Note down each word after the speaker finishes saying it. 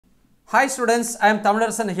Hi students, I am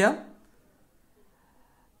Tamilarsan here.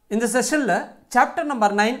 In this session, chapter number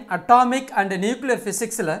 9 Atomic and Nuclear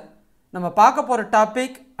Physics, நம்ம பார்க்க போற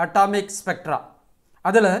topic Atomic Spectra.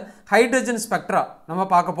 அதுல hydrogen spectra நம்ம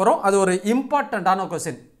பார்க்க போறோம். அது ஒரு இம்பார்ட்டன்ட்டான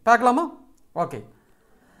क्वेश्चन. பார்க்கலாமா? ஓகே.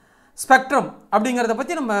 ஸ்பெக்ட்ரம் அப்படிங்கறத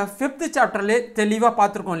பத்தி நம்ம 5th சாப்டர்ல தெளிவா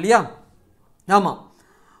பார்த்திருக்கோம் இல்லையா? ஆமா.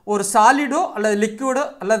 ஒரு சாலிடோ அல்லது லிக்விடோ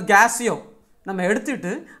அல்லது கேஸியோ நம்ம எடுத்துட்டு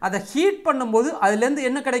அதை ஹீட் பண்ணும்போது அதுல இருந்து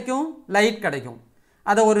என்ன கிடைக்கும்? லைட் கிடைக்கும்.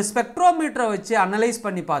 அதை ஒரு ஸ்பெக்ட்ரோமீட்டரை வச்சு அனலைஸ்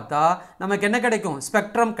பண்ணி பார்த்தா நமக்கு என்ன கிடைக்கும்?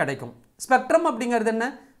 ஸ்பெக்ட்ரம் கிடைக்கும். ஸ்பெக்ட்ரம் அப்படிங்கிறது என்ன?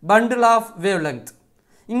 Bundle of wave length.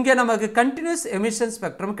 இங்கே நமக்கு கண்டினியூஸ் எமிஷன்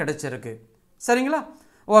ஸ்பெக்ட்ரம் கிடைச்சிருக்கு. சரிங்களா?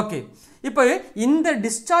 ஓகே. இப்போ இந்த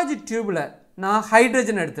டிஸ்சார்ஜ் டியூப்ல நான்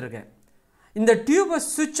ஹைட்ரஜன் எடுத்திருக்கேன். இந்த டியூபை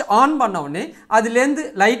சுவிட்ச் ஆன் பண்ண உடனே அதுலேருந்து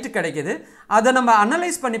லைட் கிடைக்குது. அதை நம்ம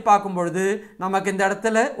அனலைஸ் பண்ணி பார்க்கும்பொழுது நமக்கு இந்த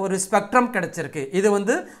இடத்துல ஒரு ஸ்பெக்ட்ரம் கிடைச்சிருக்கு. இது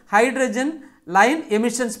வந்து ஹைட்ரஜன் லைன்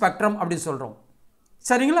எமிஷன் ஸ்பெக்ட்ரம் அப்படின்னு சொல்கிறோம்.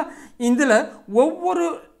 சரிங்களா? இதில் ஒவ்வொரு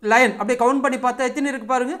லைன் அப்படியே கவுண்ட் பண்ணி பார்த்தா எத்தனை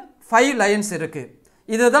இருக்குது பாருங்க, 5 லைன்ஸ் இருக்குது.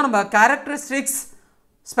 இதுதான் நம்ம கேரக்டரிஸ்டிக்ஸ்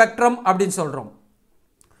ஸ்பெக்ட்ரம் அப்படின்னு சொல்கிறோம்.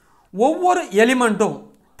 ஒவ்வொரு எலிமெண்ட்டும்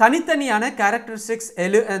தனித்தனியான கேரக்டரிஸ்டிக்ஸ்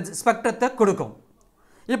ஸ்பெக்ட்ரத்தை கொடுக்கும்.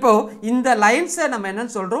 இப்போ இந்த லைன்ஸை நம்ம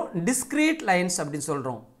என்னன்னு சொல்கிறோம்? டிஸ்கிரீட் லைன்ஸ் அப்படின்னு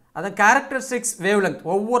சொல்கிறோம். அதான் கேரக்டரிஸ்டிக்ஸ் வேவ் லெங்த்.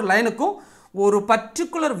 ஒவ்வொரு லைனுக்கும் ஒரு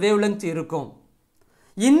பர்டிகுலர் வேவ் லெங்த் இருக்கும்.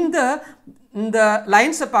 இந்த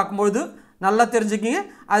லைன்ஸை பார்க்கும்போது நல்லா தெரிஞ்சுக்கிங்க,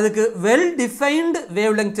 அதுக்கு வெல் டிஃபைன்டு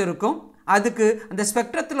வேவ் லெங்த் இருக்கும். அதுக்கு அந்த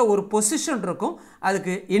ஸ்பெக்ட்ரத்தில் ஒரு பொசிஷன் இருக்கும்,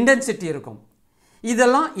 அதுக்கு இன்டென்சிட்டி இருக்கும்.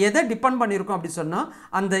 இதெல்லாம் எதை டிபெண்ட் பண்ணியிருக்கோம் அப்படின்னு சொன்னால்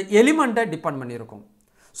அந்த எலிமெண்ட்டை டிபெண்ட் பண்ணியிருக்கோம்.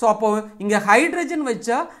 ஸோ அப்போது இங்கே ஹைட்ரஜன்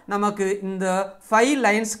வச்சா நமக்கு இந்த 5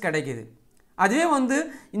 லைன்ஸ் கிடைக்கிது. அதுவே வந்து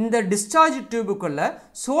இந்த டிஸ்சார்ஜ் டியூபுக்குள்ளே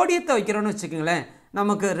சோடியத்தை வைக்கிறோன்னு வச்சுக்கோங்களேன்,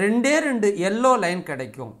 நமக்கு 2 எல்லோ லைன்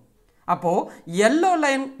கிடைக்கும். அப்போது எல்லோ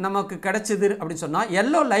லைன் நமக்கு கிடைச்சிது அப்படின்னு சொன்னால்,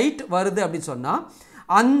 எல்லோ லைட் வருது அப்படின்னு சொன்னால்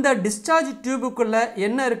அந்த டிஸ்சார்ஜ் டியூபுக்குள்ளே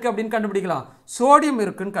என்ன இருக்குது அப்படின்னு கண்டுபிடிக்கலாம், சோடியம்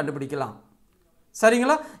இருக்குன்னு கண்டுபிடிக்கலாம்.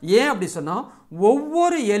 சரிங்களா? ஏன் அப்படி சொன்னால்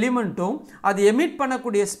ஒவ்வொரு எலிமெண்ட்டும் அது எமிட்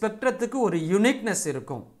பண்ணக்கூடிய ஸ்பெக்ட்ரத்துக்கு ஒரு யூனிக்னஸ்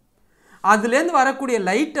இருக்கும். அதுலேருந்து வரக்கூடிய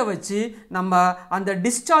லைட்டை வச்சு நம்ம அந்த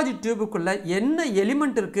டிஸ்சார்ஜ் டியூபுக்குள்ளே என்ன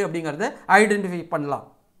எலிமெண்ட் இருக்குது அப்படிங்கிறத ஐடென்டிஃபை பண்ணலாம்.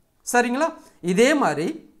 சரிங்களா? இதே மாதிரி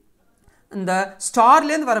இந்த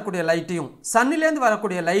ஸ்டார்லேருந்து வரக்கூடிய லைட்டையும் சன்னிலேருந்து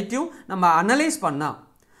வரக்கூடிய லைட்டையும் நம்ம அனலைஸ் பண்ணால்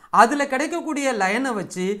அதில் கிடைக்கக்கூடிய லைனை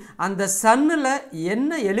வச்சு அந்த சன்னில்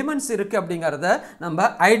என்ன எலிமெண்ட்ஸ் இருக்குது அப்படிங்கிறத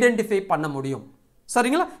நம்ம ஐடென்டிஃபை பண்ண முடியும்.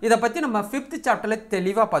 சரிங்களா? இதை பற்றி நம்ம 5th சாப்டரில்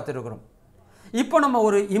தெளிவாக பார்த்துருக்குறோம். இப்போ நம்ம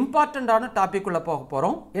ஒரு இம்பார்ட்டண்ட்டான டாபிக் உள்ள போக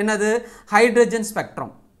போகிறோம். என்னது? Hydrogen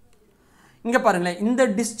spectrum. இங்கே பாருங்களேன், இந்த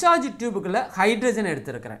டிஸ்சார்ஜ் டியூபுக்குள்ளே ஹைட்ரஜன்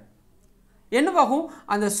எடுத்துருக்கிறேன். என்னவாகும்?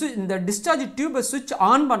 இந்த டிஸ்சார்ஜ் டியூபை சுவிட்ச்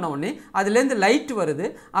ஆன் பண்ண உடனே அதுலேருந்து லைட் வருது.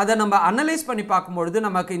 அதை நம்ம அனலைஸ் பண்ணி பார்க்கும்பொழுது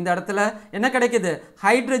நமக்கு இந்த இடத்துல என்ன கிடைக்கிது?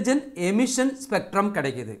 ஹைட்ரஜன் எமிஷன் ஸ்பெக்ட்ரம்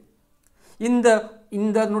கிடைக்கிது.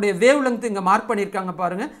 இதனுடைய வேவ் லெங்த் இங்கே மார்க் பண்ணியிருக்காங்க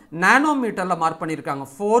பாருங்கள், நானோமீட்டரில் மார்க் பண்ணியிருக்காங்க.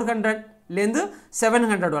 400லேருந்து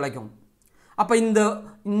 700 வரைக்கும். அப்போ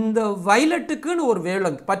இந்த வயலட்டுக்குன்னு ஒரு wave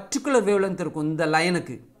length, particular wave length இருக்கும் இந்த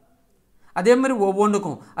லைனுக்கு. அதே மாதிரி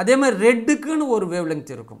ஒவ்வொன்றுக்கும் அதே மாதிரி ரெட்டுக்குன்னு ஒரு வேவ்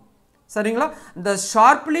லெங்த் இருக்கும். சரிங்களா? இந்த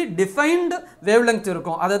ஷார்ப்லி டிஃபைன்டு வேவ் லெங்த்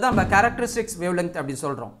இருக்கும். அதை தான் நம்ம கேரக்டரிஸ்டிக்ஸ் வேவ் லெங்த் அப்படின்னு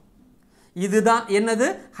சொல்கிறோம். இதுதான் என்னது?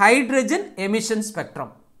 Hydrogen emission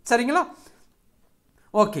spectrum. சரிங்களா?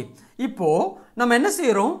 ஓகே. இப்போது நம்ம என்ன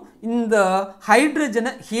செய்கிறோம்? இந்த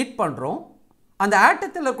ஹைட்ரஜனை ஹீட் பண்ணுறோம். அந்த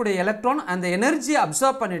ஆட்டத்தில் இருக்கக்கூடிய எலக்ட்ரான் அந்த எனர்ஜியை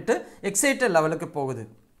அப்சார்ப் பண்ணிவிட்டு எக்ஸைட்டட் லெவலுக்கு போகுது.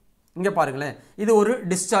 இங்கே பாருங்களேன், இது ஒரு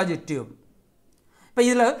டிஸ்சார்ஜ் டியூப். இப்போ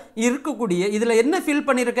இதில் என்ன ஃபில்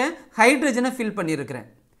பண்ணியிருக்கேன்? ஹைட்ரஜனை ஃபில் பண்ணியிருக்கிறேன்.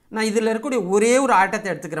 நான் இதில் இருக்கக்கூடிய ஒரே ஒரு ஆட்டத்தை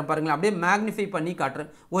எடுத்துக்கிறேன் பாருங்களேன், அப்படியே மேக்னிஃபை பண்ணி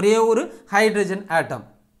காட்டுறேன். ஒரே ஒரு ஹைட்ரஜன் ஆட்டம்.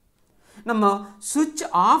 நம்ம சுவிட்ச்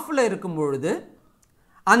ஆஃபில் இருக்கும் பொழுது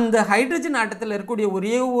அந்த ஹைட்ரஜன் ஆட்டத்தில் இருக்கக்கூடிய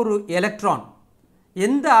ஒரே ஒரு எலக்ட்ரான்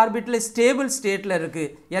எந்த ஆர்பிட்டில் ஸ்டேபிள் ஸ்டேட்டில்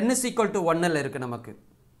இருக்குது? n=1 இருக்குது நமக்கு.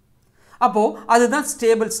 அப்போது அதுதான்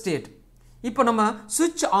ஸ்டேபிள் ஸ்டேட். இப்போ நம்ம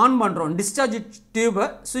சுவிட்ச் ஆன் பண்ணுறோம், டிஸ்சார்ஜ் டியூபை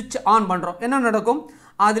சுவிட்ச் ஆன் பண்ணுறோம். என்ன நடக்கும்?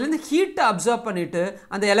 அதுலேருந்து ஹீட்டை அப்சர்வ் பண்ணிவிட்டு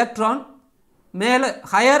அந்த எலக்ட்ரான் மேலே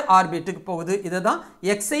ஹையர் ஆர்பிட்டுக்கு போகுது. இதை தான்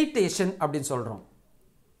எக்ஸைட்டேஷன் அப்படின்னு சொல்கிறோம்.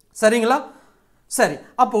 சரிங்களா? சரி,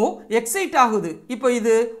 அப்போது எக்ஸைட் ஆகுது. இப்போ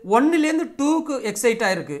இது 1லேருந்து 2க்கு எக்ஸைட்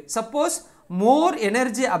ஆகிருக்கு. சப்போஸ் மோர்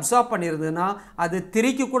எனர்ஜி அப்சார்ப் பண்ணியிருந்ததுன்னா அது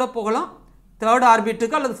 3க்கு கூட போகலாம், 3rd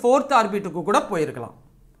ஆர்பிட்டுக்கு அல்லது 4th ஆர்பிட்டுக்கு கூட போயிருக்கலாம்.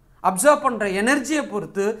 அப்சார்ப் பண்ணுற எனர்ஜியை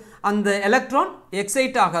பொறுத்து அந்த எலக்ட்ரான்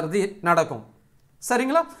எக்ஸைட் ஆகிறது நடக்கும்.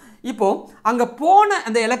 சரிங்களா? இப்போது அங்கே போன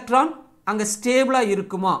அந்த எலக்ட்ரான் அங்கே ஸ்டேபிளாக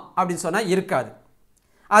இருக்குமா அப்படின்னு சொன்னால் இருக்காது.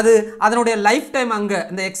 அது அதனுடைய லைஃப் டைம் அங்கே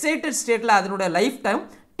இந்த எக்ஸைட்டட் ஸ்டேட்டில் அதனுடைய லைஃப் டைம்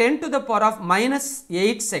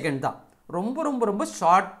 10⁻⁻⁸ தான். ரொம்ப ரொம்ப ரொம்ப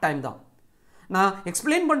ஷார்ட் டைம் தான். நான்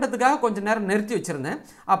எக்ஸ்பிளைன் பண்ணுறதுக்காக கொஞ்சம் நேரம் நிறுத்தி வச்சுருந்தேன்.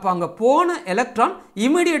 அப்போ அங்கே போன எலக்ட்ரான்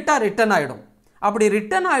இமிடியேட்டாக ரிட்டர்ன் ஆகிடும். அப்படி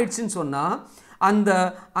ரிட்டர்ன் ஆகிடுச்சின்னு சொன்னால் அந்த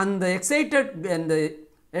அந்த excited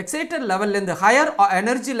லெவல்லேருந்து higher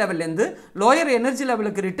energy லெவல்லேருந்து lower energy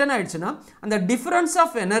லெவலுக்கு ரிட்டர்ன் ஆகிடுச்சுன்னா அந்த டிஃப்ரென்ஸ்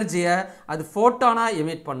ஆஃப் எனர்ஜியை அது ஃபோட்டானாக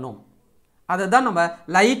எமிட் பண்ணும். அதை தான் நம்ம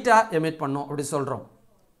லைட்டாக எமிட் பண்ணோம் அப்படி சொல்கிறோம்.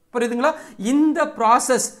 புரியுதுங்களா? இந்த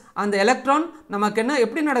ப்ராசஸ் அந்த எலக்ட்ரான் நமக்கு என்ன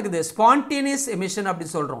எப்படி நடக்குது? ஸ்பான்டேனியஸ் எமிஷன் அப்படி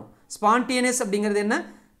சொல்கிறோம். ஸ்பான்டேனியஸ் அப்படிங்கிறது என்ன?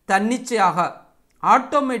 தன்னிச்சையாக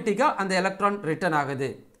ஆட்டோமேட்டிக்காக அந்த எலக்ட்ரான் ரிட்டர்ன் ஆகுது.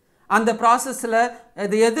 அந்த ப்ராசஸில்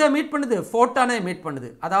அது எது எமிட் பண்ணுது? ஃபோட்டானை எமிட் பண்ணுது,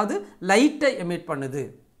 அதாவது லைட்டை எமிட் பண்ணுது.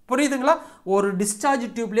 புரியுதுங்களா? ஒரு டிஸ்சார்ஜ்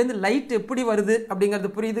டியூப்லேருந்து லைட் எப்படி வருது அப்படிங்கிறது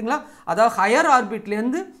புரியுதுங்களா? அதாவது ஹையர்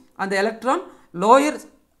ஆர்பிட்லேருந்து அந்த எலக்ட்ரான் லோயர்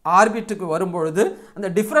ஆர்பிட்டுக்கு வரும்பொழுது அந்த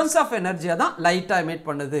டிஃப்ரென்ஸ் ஆஃப் எனர்ஜியை தான் லைட்டாக எமிட்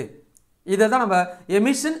பண்ணுது. இதை தான் நம்ம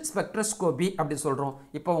எமிஷன் ஸ்பெக்ட்ரோஸ்கோபி அப்படி சொல்கிறோம்.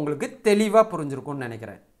 இப்போ உங்களுக்கு தெளிவாக புரிஞ்சிருக்கும்னு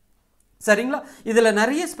நினைக்கிறேன். சரிங்களா? இதில்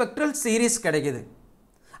நிறைய ஸ்பெக்ட்ரல் சீரீஸ் கிடைக்குது.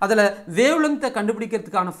 அதில் வேவ் லெங்த்தை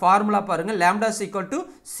கண்டுபிடிக்கிறதுக்கான ஃபார்முலா பாருங்கள். Lambda is equal to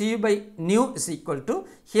C by new is equal to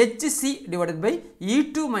HC divided by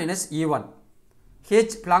E2 minus E1.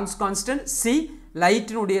 H blanks constant, C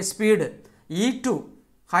லைட்டினுடைய speed, E2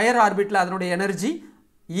 higher ஆர்பிட்டில் அதனுடைய எனர்ஜி,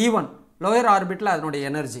 E1 லோயர் ஆர்பிட்டில் அதனுடைய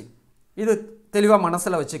எனர்ஜி. இது தெளிவாக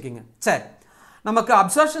மனசில் வச்சுக்கிங்க. சரி, நமக்கு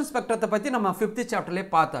அப்சார்ப்ஷன் ஸ்பெக்ட்ரத்தை பற்றி நம்ம 5th சாப்டர்லேயே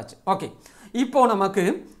பார்த்தாச்சு. ஓகே, இப்போது நமக்கு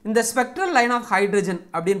இந்த ஸ்பெக்ட்ரல் லைன் ஆஃப் ஹைட்ரஜன்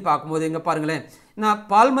அப்படின்னு பார்க்கும்போது இங்கே பாருங்களேன், நான்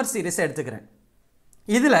பால்மர் சீரிஸை எடுத்துக்கிறேன்.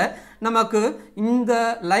 இதில் நமக்கு இந்த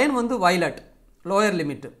லைன் வந்து வயலட் லோயர்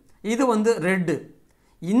லிமிட்டு, இது வந்து ரெட்டு.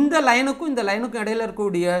 இந்த லைனுக்கும் இந்த லைனுக்கும் இடையில்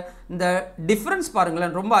இருக்கக்கூடிய இந்த டிஃப்ரென்ஸ்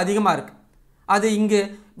பாருங்களேன் ரொம்ப அதிகமாக இருக்குது. அது இங்கே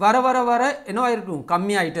வர வர வர என்னவாயிருக்கும்?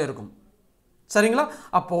 கம்மியாகிட்டே இருக்கும். சரிங்களா?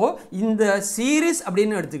 அப்போது இந்த சீரீஸ்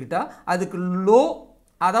அப்படின்னு எடுத்துக்கிட்டால் அதுக்கு லோ,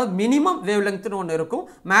 அதாவது மினிமம் வேவ் லெங்க்த்னு ஒன்று இருக்கும்,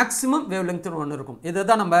 மேக்ஸிமம் வேவ் லெங்க்த்னு ஒன்று இருக்கும். இதை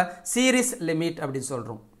தான் நம்ம சீரீஸ் லிமிட் அப்படின்னு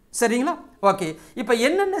சொல்கிறோம். சரிங்களா? ஓகே, இப்போ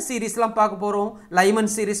என்னென்ன சீரீஸ்லாம் பார்க்க போகிறோம்?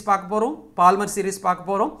 லைமன் சீரீஸ் பார்க்க போகிறோம், பால்மர் சீரீஸ் பார்க்க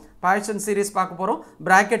போகிறோம், பாய்சன் சீரீஸ் பார்க்க போகிறோம்,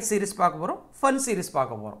 பிராக்கெட் சீரீஸ் பார்க்க போகிறோம், ஃபன் சீரீஸ்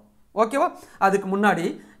பார்க்க போகிறோம். ஓகேவா? அதுக்கு முன்னாடி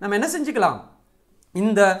நம்ம என்ன செஞ்சுக்கலாம்?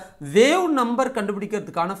 இந்த வேவ் நம்பர்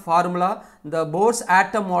கண்டுபிடிக்கிறதுக்கான ஃபார்முலா இந்த போர்ஸ்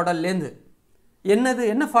ஆட்டம் மாடல்லேருந்து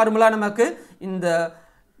என்ன ஃபார்முலா நமக்கு? இந்த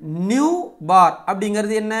நியூ பார்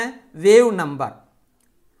அப்படிங்கிறது என்ன? Wave number.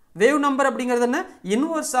 வேவ் நம்பர் அப்படிங்கிறது என்ன?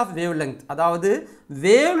 இன்வர்ஸ் ஆஃப் வேவ் லெங்த், அதாவது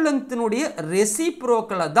வேவ் லெங்த்தினுடைய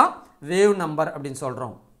ரெசிப்ரோக்கலை தான் வேவ் நம்பர் அப்படின்னு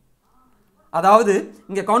சொல்கிறோம். அதாவது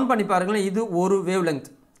இங்கே கவுண்ட் பண்ணி பாருங்களேன், இது ஒரு வேவ் லெங்த்.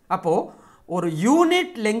 அப்போது ஒரு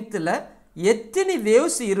யூனிட் லெங்த்தில் எத்தனை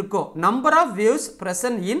வேவ்ஸ் இருக்கோ, number of waves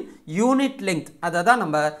present in unit length, அதை தான்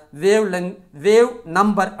நம்ம வேவ்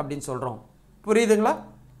நம்பர் அப்படின்னு சொல்கிறோம். புரியுதுங்களா?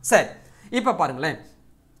 சரி, இப்போ பாருங்களேன்,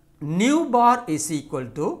 new bar is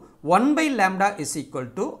equal to 1 by lambda is equal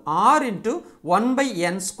to r into 1 by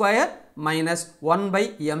n square minus 1 by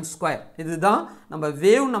m square. இதுதான் நம்ம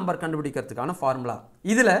வேவ் நம்பர் கண்டுபிடிக்கிறதுக்கான ஃபார்முலா.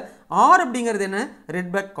 இதில் r அப்படிங்கிறது என்ன?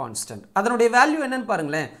 ரிட்பெக் கான்ஸ்டன்ட். அதனுடைய வேல்யூ என்னன்னு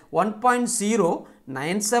பாருங்களேன்,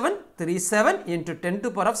 1.09737 into 10 to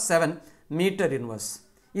power of 7 metre inverse.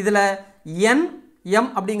 இதில் n m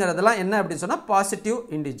அப்படிங்கிறதெல்லாம் என்ன அப்படின்னு சொன்னால் பாசிட்டிவ்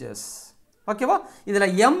இன்டிஜர்ஸ். ஓகேவா? இதில்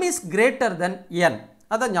m is greater than n,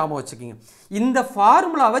 அதான் ஞாபகம் வச்சுக்கிங்க. இந்த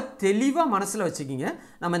ஃபார்முலாவை தெளிவாக மனசில் வச்சுக்கிங்க.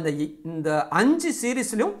 நம்ம இந்த 5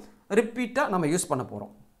 சீரீஸ்லையும் ரிப்பீட்டாக நம்ம யூஸ் பண்ண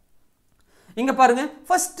போகிறோம். இங்கே பாருங்கள்,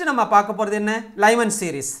 ஃபஸ்ட்டு நம்ம பார்க்க போகிறது என்ன? லைமன்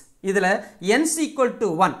சீரீஸ். இதில் n equal to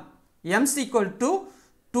 1, m equal to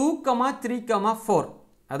 2, 3, 4.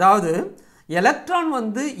 அதாவது எலக்ட்ரான்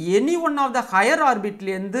வந்து any one of the higher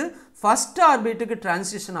ஆர்பிட்லேருந்து first ஆர்பிட்டுக்கு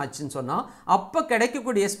transition ஆச்சுன்னு சொன்னால் அப்போ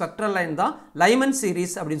கிடைக்கக்கூடிய ஸ்பெக்ட்ரல் லைன் தான் லைமன்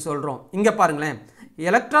சீரீஸ் அப்படின்னு சொல்கிறோம். இங்கே பாருங்களேன்,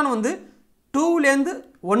 எலக்ட்ரான் வந்து 2லேருந்து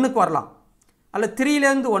 1க்கு வரலாம், அல்ல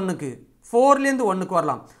 3லேருந்து 1க்கு, 4லேருந்து 1க்கு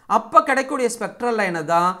வரலாம். அப்போ கிடைக்கக்கூடிய ஸ்பெக்ட்ரல் லைனை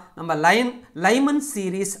தான் நம்ம லைமன்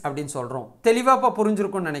சீரீஸ் அப்படின்னு சொல்கிறோம். தெளிவாக இப்போ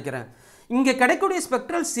புரிஞ்சிருக்கும்னு நினைக்கிறேன். இங்கே கிடைக்கக்கூடிய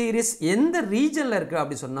ஸ்பெக்ட்ரல் சீரீஸ் எந்த ரீஜனில் இருக்குது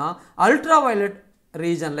அப்படி சொன்னால் அல்ட்ரா வயலட்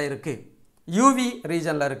ரீஜனில் இருக்குது, யூவி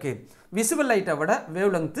ரீஜனில் இருக்குது. விசிபிள் லைட்டை விட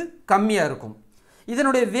வேவ் லெங்த்து கம்மியாக இருக்கும்.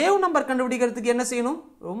 இதனுடைய வேவ் நம்பர் கண்டுபிடிக்கிறதுக்கு என்ன செய்யணும்?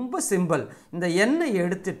 ரொம்ப சிம்பிள். இந்த எண்ணை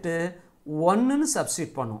எடுத்துட்டு 1ன்னு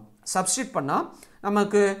சப்ஸ்டியூட் பண்ணும். சப்ஸ்டியூட் பண்ணால்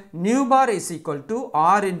நமக்கு new bar is equal to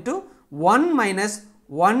r into 1 minus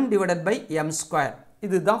 1 divided by m square.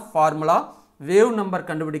 இதுதான் ஃபார்முலா வேவ் நம்பர்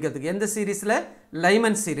கண்டுபிடிக்கிறதுக்கு. எந்த சீரீஸில்?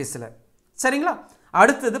 லைமன் சீரீஸில். சரிங்களா?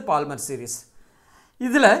 அடுத்தது பால்மர் சீரீஸ்.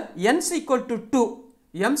 இதில் n equal to 2,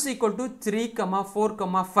 m equal to 3,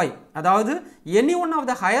 4, 5. அதாவது any one of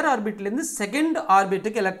the higher ஆர்பிட்லேருந்து second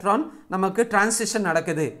ஆர்பிட்டுக்கு electron நமக்கு டிரான்சிஷன்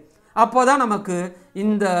நடக்குது. அப்போ தான் நமக்கு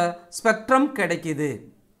இந்த ஸ்பெக்ட்ரம் கிடைக்குது.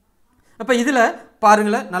 அப்போ இதில்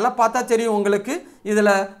பாருங்களேன், நல்லா பார்த்தா தெரியும் உங்களுக்கு.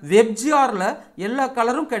 இதில் வெப்ஜிஆரில் எல்லா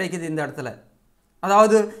கலரும் கிடைக்குது இந்த இடத்துல.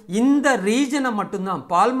 அதாவது இந்த ரீஜனை மட்டும்தான்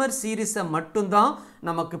பால்மர் சீரிஸை மட்டும்தான்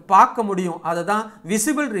நமக்கு பார்க்க முடியும். அதுதான்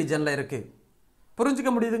விசிபிள் ரீஜனில் இருக்குது.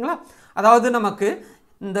 புரிஞ்சுக்க முடியுதுங்களா? அதாவது நமக்கு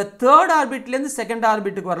இந்த தேர்ட் ஆர்பிட்லேருந்து செகண்ட்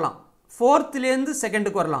ஆர்பிட்டுக்கு வரலாம், ஃபோர்த்துலேருந்து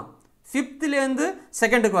செகண்டுக்கு வரலாம், ஃபிஃப்த்துலேருந்து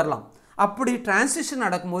செகண்டுக்கு வரலாம். அப்படி டிரான்சிஷன்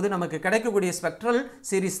நடக்கும்போது நமக்கு கிடைக்கக்கூடிய ஸ்பெக்ட்ரல்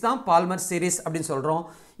சீரிஸ் தான் பால்மர் சீரிஸ் அப்படின்னு சொல்கிறோம்.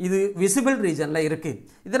 இது விசிபிள் ரீஜனில் இருக்குது.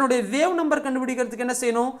 இதனுடைய வேவ் நம்பர் கண்டுபிடிக்கிறதுக்கு என்ன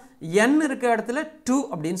செய்யணும்? n இருக்க இடத்துல 2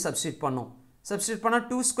 அப்படின்னு சப்ஸ்டியூட் பண்ணணும். சப்ஸ்டியூட் பண்ணால்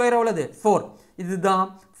 2 ஸ்கொயர் எவ்வளவு? 4. இதுதான்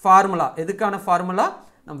ஃபார்முலா. எதுக்கான ஃபார்முலா?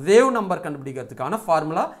 நம்ம வேவ் நம்பர் கண்டுபிடிக்கிறதுக்கான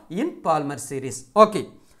ஃபார்முலா இன் பால்மர் சீரிஸ். ஓகே,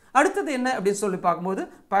 அடுத்தது என்ன அப்படின்னு சொல்லி பார்க்கும்போது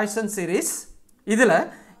பாய்சன் சீரிஸ். இதில்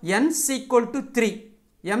n = 3,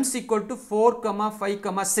 m = 4,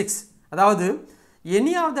 5, 6. அதாவது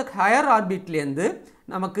எனி ஆஃப் த ஹையர் ஆர்பிட்லேருந்து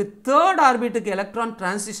நமக்கு தேர்ட் ஆர்பிட்டுக்கு எலக்ட்ரான்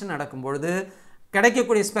டிரான்சிஷன் நடக்கும்பொழுது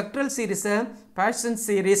கிடைக்கக்கூடிய ஸ்பெக்ட்ரல் சீரிஸை பாய்சன்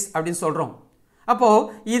சீரிஸ் அப்படின்னு சொல்கிறோம். அப்போது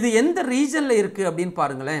இது எந்த ரீஜனில் இருக்குது அப்படின்னு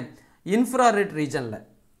பாருங்களேன். இன்ஃப்ராரெட் ரீஜனில்.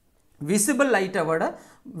 விசிபிள் லைட்டை விட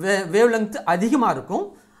வேவ் லெங்த் அதிகமாக இருக்கும்.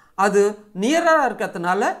 அது நியராக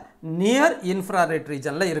இருக்கிறதுனால நியர் இன்ஃப்ராரெட்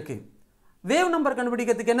ரீஜனில் இருக்குது. வேவ் நம்பர்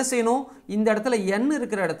கண்டுபிடிக்கிறதுக்கு என்ன செய்யணும்? இந்த இடத்துல n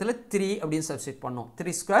இருக்கிற இடத்துல 3 அப்படின்னு சப்ஸ்டிட் பண்ணோம்.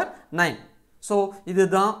 3 ஸ்கொயர் 9. ஸோ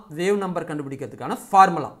இதுதான் wave number கண்டுபிடிக்கிறதுக்கான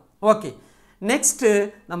formula. Okay, next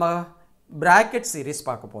நம்ம பிராக்கெட் சீரிஸ்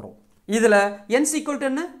பார்க்க போகிறோம். இதில் n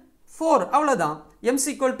 = என்ன? 4. அவ்வளோதான். m =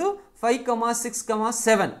 5, 6,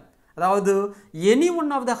 7. அதாவது any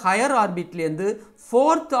one of the higher ஆர்பிட்லேருந்து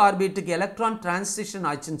fourth ஆர்பிட்டுக்கு electron transition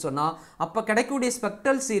ஆச்சுன்னு சொன்னால் அப்போ கிடைக்கக்கூடிய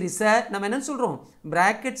ஸ்பெக்ட்ரல் சீரிஸை நம்ம என்ன சொல்கிறோம்?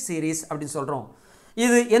 பிராக்கெட் சீரிஸ் அப்படின்னு சொல்கிறோம்.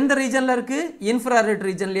 இது எந்த ரீஜனில் இருக்குது? இன்ஃப்ராரெட்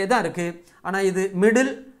ரீஜன்லேயே தான் இருக்குது. ஆனால் இது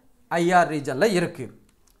மிடில் ஐஆர் ரீஜனில் இருக்குது.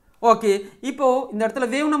 ஓகே, இப்போது இந்த இடத்துல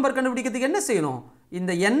வேவ் நம்பர் கண்டுபிடிக்கிறதுக்கு என்ன செய்யணும்?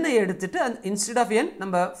 இந்த எண்ணை எடுத்துட்டு இன்ஸ்டெட் ஆஃப் n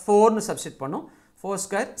நம்ம 4ன்னு சப்ஸ்டிட் பண்ணோம். 4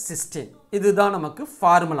 ஸ்கொயர் 16. இதுதான் நமக்கு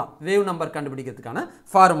ஃபார்முலா, வேவ் நம்பர் கண்டுபிடிக்கிறதுக்கான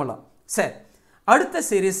ஃபார்முலா. சரி, அடுத்த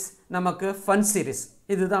சீரிஸ் நமக்கு ஃபன் சீரிஸ்.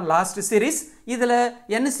 இதுதான் லாஸ்ட் சீரிஸ். இதில்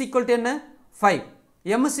n = என்ன? 5.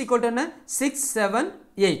 m = என்ன? 6, 7,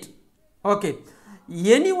 8. Okay,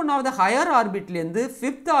 any one of the higher ஆர்பிட்லேருந்து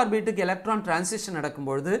fifth ஆர்பிட்டுக்கு electron transition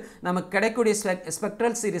நடக்கும்பொழுது நமக்கு கிடைக்கக்கூடிய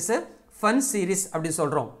ஸ்பெக்ட்ரல் சீரிஸை ஃபன் சீரிஸ் அப்படின்னு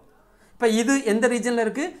சொல்கிறோம். இப்போ இது எந்த ரீஜனில்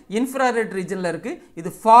இருக்குது? இன்ஃப்ராரெட் ரீஜனில் இருக்குது. இது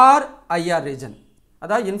ஃபார் ஐஆர் ரீஜன்.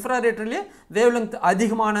 அதாவது இன்ஃப்ராரெட்லேயே வேவ் லெங்த்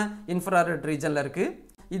அதிகமான இன்ஃப்ராரெட் ரீஜனில் இருக்குது.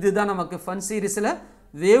 இதுதான் நமக்கு ஃபன் சீரிஸில்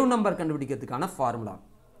வேவ் நம்பர் கண்டுபிடிக்கிறதுக்கான ஃபார்முலா.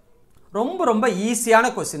 ரொம்ப ரொம்ப ஈஸியான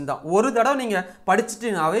கொஸ்டின் தான். ஒரு தடவை நீங்கள்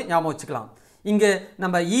படிச்சுட்டுனாவே ஞாபகம் வச்சுக்கலாம். இங்கே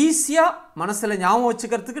நம்ம ஈஸியாக மனசில் ஞாபகம்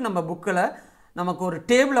வச்சுக்கிறதுக்கு நம்ம புக்கில் நமக்கு ஒரு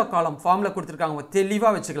டேபிள் ஆஃப் காலம் ஃபார்மில் கொடுத்துருக்காங்க.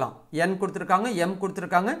 தெளிவாக வச்சுக்கலாம். n கொடுத்துருக்காங்க, m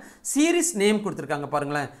கொடுத்துருக்காங்க, சீரிஸ் நேம் கொடுத்துருக்காங்க.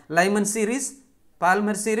 பாருங்களேன், லைமன் series,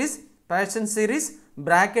 Palmer series, poison series,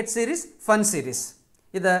 bracket series, fun series.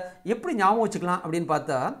 இதை எப்படி ஞாபகம் வச்சுக்கலாம் அப்படின்னு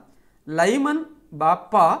பார்த்தா லைமன்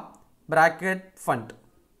பாப்பா பிராக்கெட் ஃபண்ட்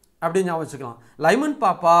அப்படின்னு ஞாபகம் வச்சுக்கலாம். லைமன்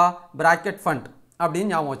பாப்பா பிராக்கெட் ஃபண்ட்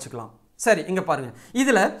அப்படின்னு ஞாபகம் வச்சுக்கலாம். சரி, இங்கே பாருங்கள்.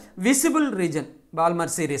 இதில் விசிபிள் ரீஜன்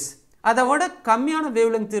பால்மர் சீரிஸ், அதை விட கம்மியான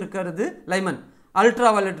வேவ் லெங்த் இருக்கிறது லைமன்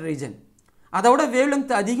அல்ட்ரா வயலட் ரீஜன், அதை விட வேவ்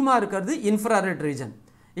லெங்த் அதிகமாக இருக்கிறது இன்ஃப்ராரெட் ரீஜன்.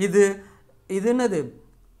 இது என்னது?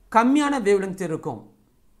 கம்மியான வேவ் லெங்த் இருக்கும்.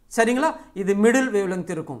 சரிங்களா? இது மிடில் வேவ்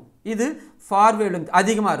லெங்த் இருக்கும். இது ஃபார் வேவ் லெங்த்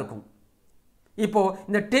அதிகமாக இருக்கும். இப்போது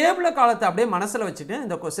இந்த டேபிள் காலத்தை அப்படியே மனசில் வச்சுட்டு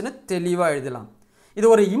இந்த கொஸ்டினை தெளிவாக எழுதலாம். இது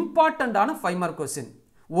ஒரு இம்பார்ட்டண்ட்டான 5 மார்க் கொஸ்டின்.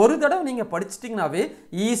 ஒரு தடவை நீங்கள் படிச்சிட்டிங்கனாவே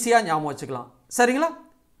ஈஸியாக ஞாபகம் வச்சுக்கலாம். சரிங்களா?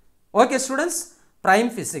 ஓகே ஸ்டூடெண்ட்ஸ்,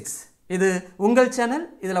 பிரைம் ஃபிசிக்ஸ் இது உங்கள் சேனல்.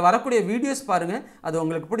 இதில் வரக்கூடிய வீடியோஸ் பாருங்கள். அது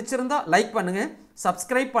உங்களுக்கு பிடிச்சிருந்தா லைக் பண்ணுங்கள்,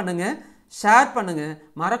 சப்ஸ்கிரைப் பண்ணுங்கள், ஷேர் பண்ணுங்கள்,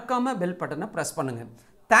 மறக்காமல் பெல் பட்டனை ப்ரெஸ் பண்ணுங்கள்.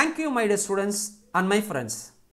 Thank you my dear students and my friends.